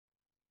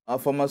A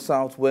former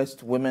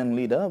Southwest women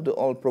leader of the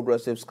All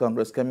Progressives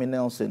Congress, Kemi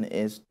Nelson,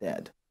 is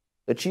dead.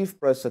 The chief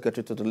press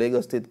secretary to the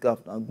Lagos State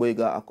Governor,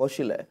 Gboyega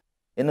Akosile,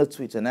 in a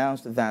tweet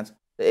announced that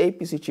the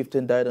APC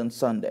chieftain died on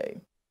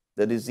Sunday.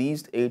 The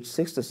deceased, aged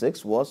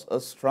 66, was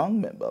a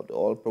strong member of the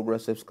All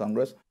Progressives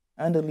Congress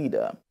and a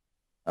leader,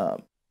 uh,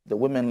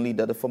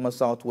 the former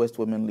Southwest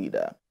women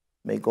leader.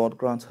 May God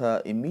grant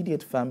her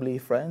immediate family,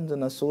 friends,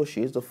 and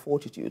associates the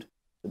fortitude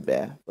to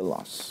bear the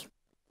loss.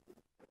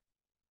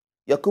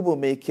 Yakubu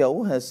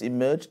Maikyau has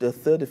emerged the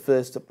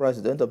 31st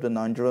president of the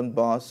Nigerian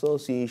Bar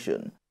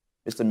Association.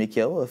 Mr.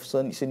 Maikyau,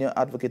 a senior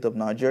advocate of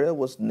Nigeria,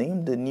 was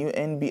named the new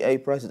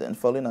NBA president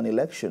following an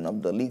election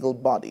of the legal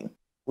body,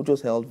 which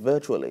was held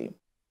virtually.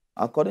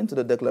 According to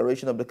the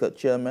declaration of the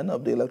chairman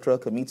of the Electoral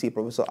Committee,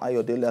 Professor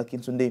Ayodele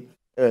Akintunde,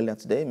 earlier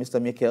today,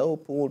 Mr.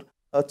 Maikyau pulled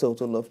a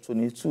total of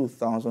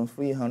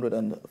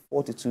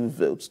 22,342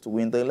 votes to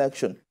win the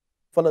election,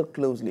 followed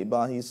closely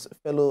by his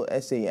fellow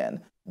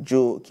SAN,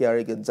 Joe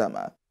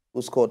Kiarigadzama,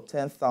 who scored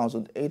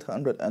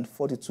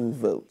 10,842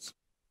 votes.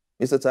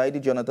 Mr.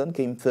 Taidi Jonathan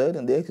came third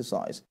in the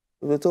exercise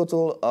with a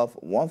total of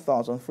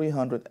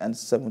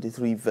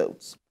 1,373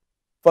 votes.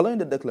 Following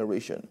the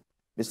declaration,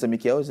 Mr.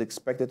 Maikyau is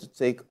expected to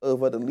take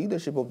over the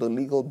leadership of the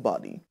legal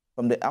body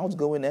from the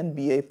outgoing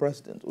NBA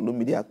president,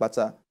 Olumide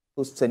Akpata,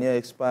 whose tenure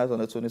expires on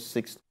the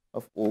 26th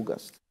of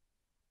August.